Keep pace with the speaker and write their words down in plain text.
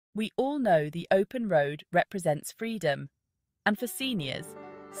We all know the open road represents freedom, and for seniors,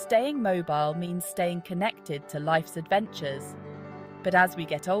 staying mobile means staying connected to life's adventures. But as we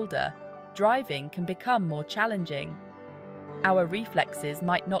get older, driving can become more challenging. Our reflexes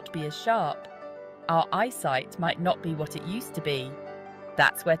might not be as sharp. Our eyesight might not be what it used to be.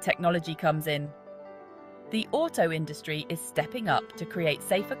 That's where technology comes in. The auto industry is stepping up to create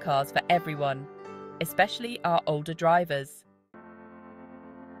safer cars for everyone, especially our older drivers.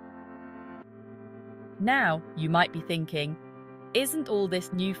 Now, you might be thinking, isn't all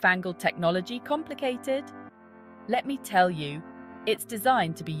this newfangled technology complicated? Let me tell you, it's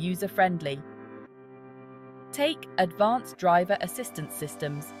designed to be user-friendly. Take Advanced Driver Assistance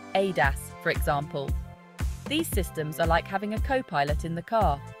Systems, ADAS, for example. These systems are like having a co-pilot in the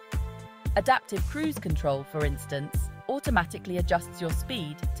car. Adaptive Cruise Control, for instance, automatically adjusts your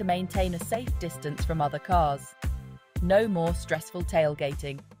speed to maintain a safe distance from other cars. No more stressful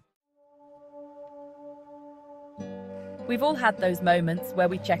tailgating. We've all had those moments where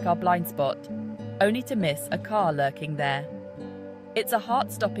we check our blind spot, only to miss a car lurking there. It's a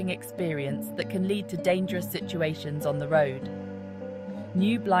heart-stopping experience that can lead to dangerous situations on the road.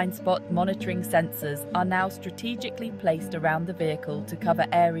 New blind spot monitoring sensors are now strategically placed around the vehicle to cover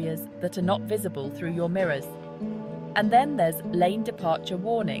areas that are not visible through your mirrors. And then there's lane departure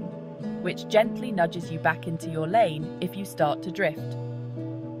warning, which gently nudges you back into your lane if you start to drift.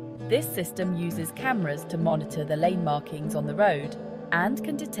 This system uses cameras to monitor the lane markings on the road and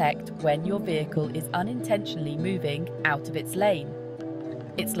can detect when your vehicle is unintentionally moving out of its lane.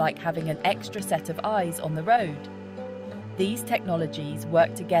 It's like having an extra set of eyes on the road. These technologies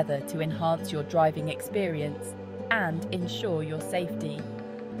work together to enhance your driving experience and ensure your safety.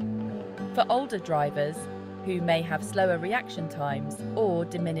 For older drivers, who may have slower reaction times or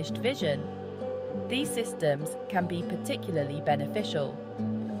diminished vision, these systems can be particularly beneficial.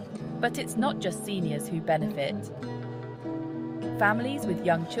 But it's not just seniors who benefit. Families with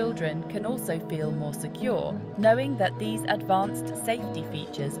young children can also feel more secure, knowing that these advanced safety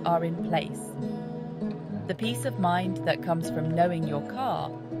features are in place. The peace of mind that comes from knowing your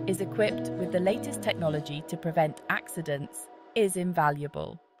car is equipped with the latest technology to prevent accidents is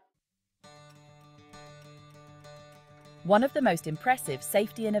invaluable. One of the most impressive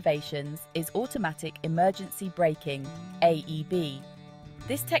safety innovations is automatic emergency braking, AEB.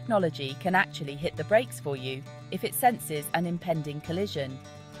 This technology can actually hit the brakes for you if it senses an impending collision.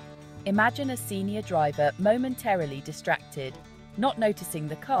 Imagine a senior driver momentarily distracted, not noticing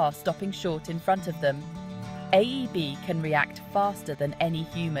the car stopping short in front of them. AEB can react faster than any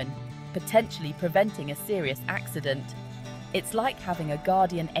human, potentially preventing a serious accident. It's like having a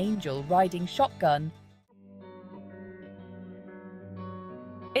guardian angel riding shotgun.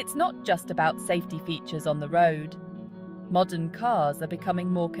 It's not just about safety features on the road. Modern cars are becoming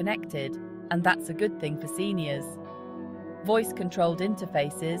more connected, and that's a good thing for seniors. Voice-controlled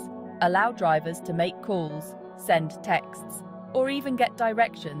interfaces allow drivers to make calls, send texts, or even get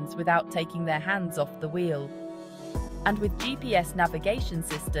directions without taking their hands off the wheel. And with GPS navigation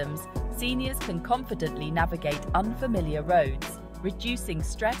systems, seniors can confidently navigate unfamiliar roads, reducing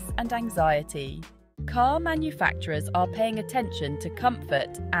stress and anxiety. Car manufacturers are paying attention to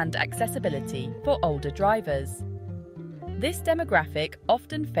comfort and accessibility for older drivers. This demographic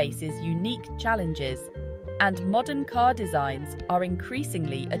often faces unique challenges, and modern car designs are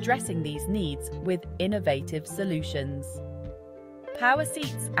increasingly addressing these needs with innovative solutions. Power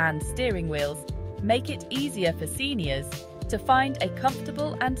seats and steering wheels make it easier for seniors to find a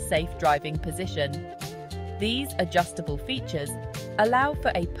comfortable and safe driving position. These adjustable features allow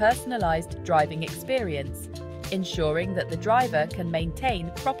for a personalized driving experience, ensuring that the driver can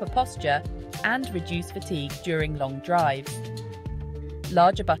maintain proper posture and reduce fatigue during long drives.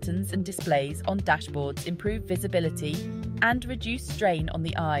 Larger buttons and displays on dashboards improve visibility and reduce strain on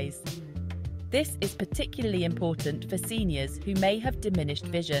the eyes. This is particularly important for seniors who may have diminished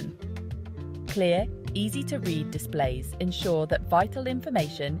vision. Clear, easy-to-read displays ensure that vital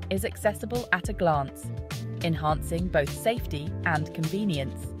information is accessible at a glance, enhancing both safety and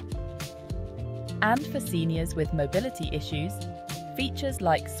convenience. And for seniors with mobility issues, features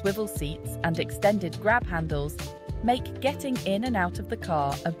like swivel seats and extended grab handles make getting in and out of the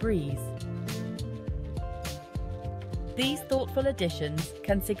car a breeze. These thoughtful additions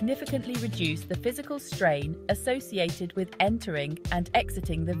can significantly reduce the physical strain associated with entering and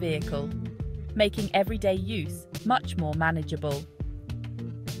exiting the vehicle, making everyday use much more manageable.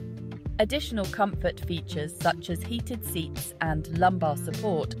 Additional comfort features such as heated seats and lumbar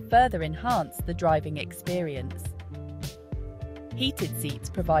support further enhance the driving experience. Heated seats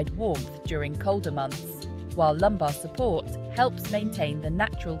provide warmth during colder months, while lumbar support helps maintain the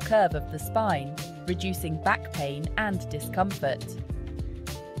natural curve of the spine, reducing back pain and discomfort.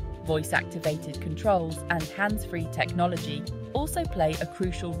 Voice-activated controls and hands-free technology also play a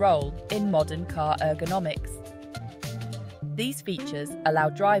crucial role in modern car ergonomics. These features allow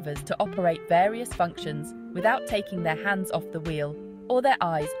drivers to operate various functions without taking their hands off the wheel or their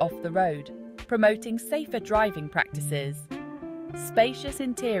eyes off the road, promoting safer driving practices. Spacious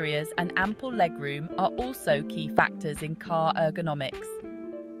interiors and ample legroom are also key factors in car ergonomics.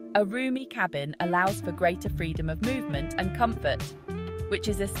 A roomy cabin allows for greater freedom of movement and comfort, which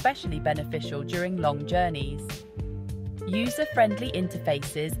is especially beneficial during long journeys. User-friendly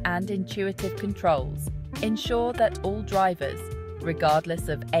interfaces and intuitive controls ensure that all drivers, regardless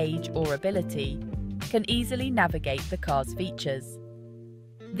of age or ability, can easily navigate the car's features.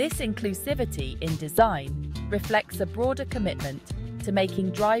 This inclusivity in design reflects a broader commitment to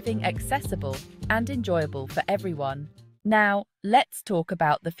making driving accessible and enjoyable for everyone. Now, let's talk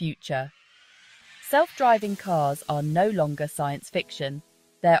about the future. Self-driving cars are no longer science fiction.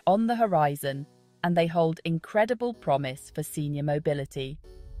 They're on the horizon, and they hold incredible promise for senior mobility.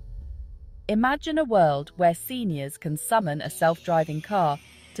 Imagine a world where seniors can summon a self-driving car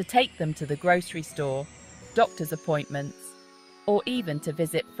to take them to the grocery store, doctor's appointments, or even to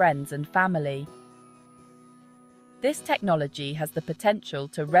visit friends and family. This technology has the potential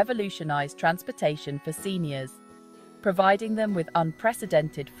to revolutionize transportation for seniors, providing them with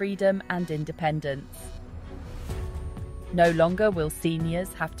unprecedented freedom and independence. No longer will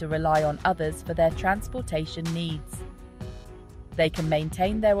seniors have to rely on others for their transportation needs. They can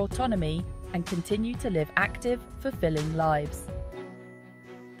maintain their autonomy and continue to live active, fulfilling lives.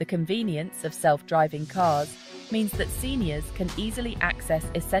 The convenience of self-driving cars means that seniors can easily access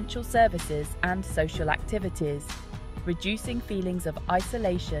essential services and social activities, reducing feelings of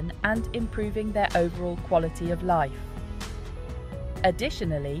isolation and improving their overall quality of life.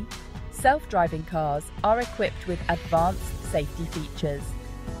 Additionally, self-driving cars are equipped with advanced safety features,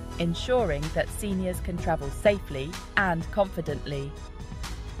 ensuring that seniors can travel safely and confidently.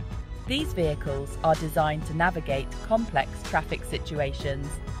 These vehicles are designed to navigate complex traffic situations,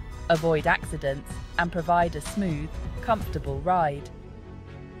 avoid accidents, and provide a smooth, comfortable ride.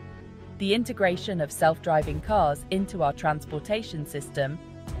 The integration of self-driving cars into our transportation system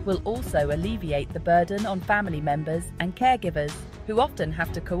will also alleviate the burden on family members and caregivers who often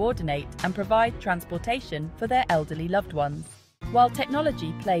have to coordinate and provide transportation for their elderly loved ones. While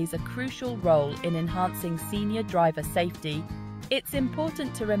technology plays a crucial role in enhancing senior driver safety, it's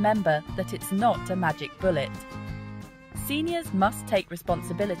important to remember that it's not a magic bullet. Seniors must take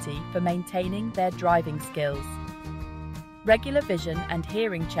responsibility for maintaining their driving skills. Regular vision and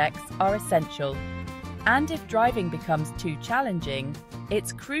hearing checks are essential, and if driving becomes too challenging,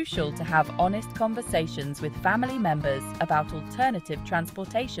 it's crucial to have honest conversations with family members about alternative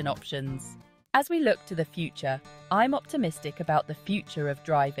transportation options. As we look to the future, I'm optimistic about the future of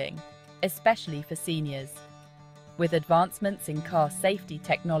driving, especially for seniors. With advancements in car safety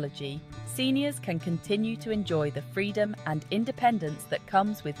technology, seniors can continue to enjoy the freedom and independence that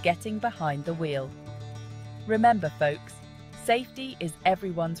comes with getting behind the wheel. Remember, folks, safety is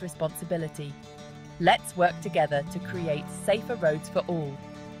everyone's responsibility. Let's work together to create safer roads for all.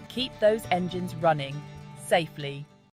 Keep those engines running safely.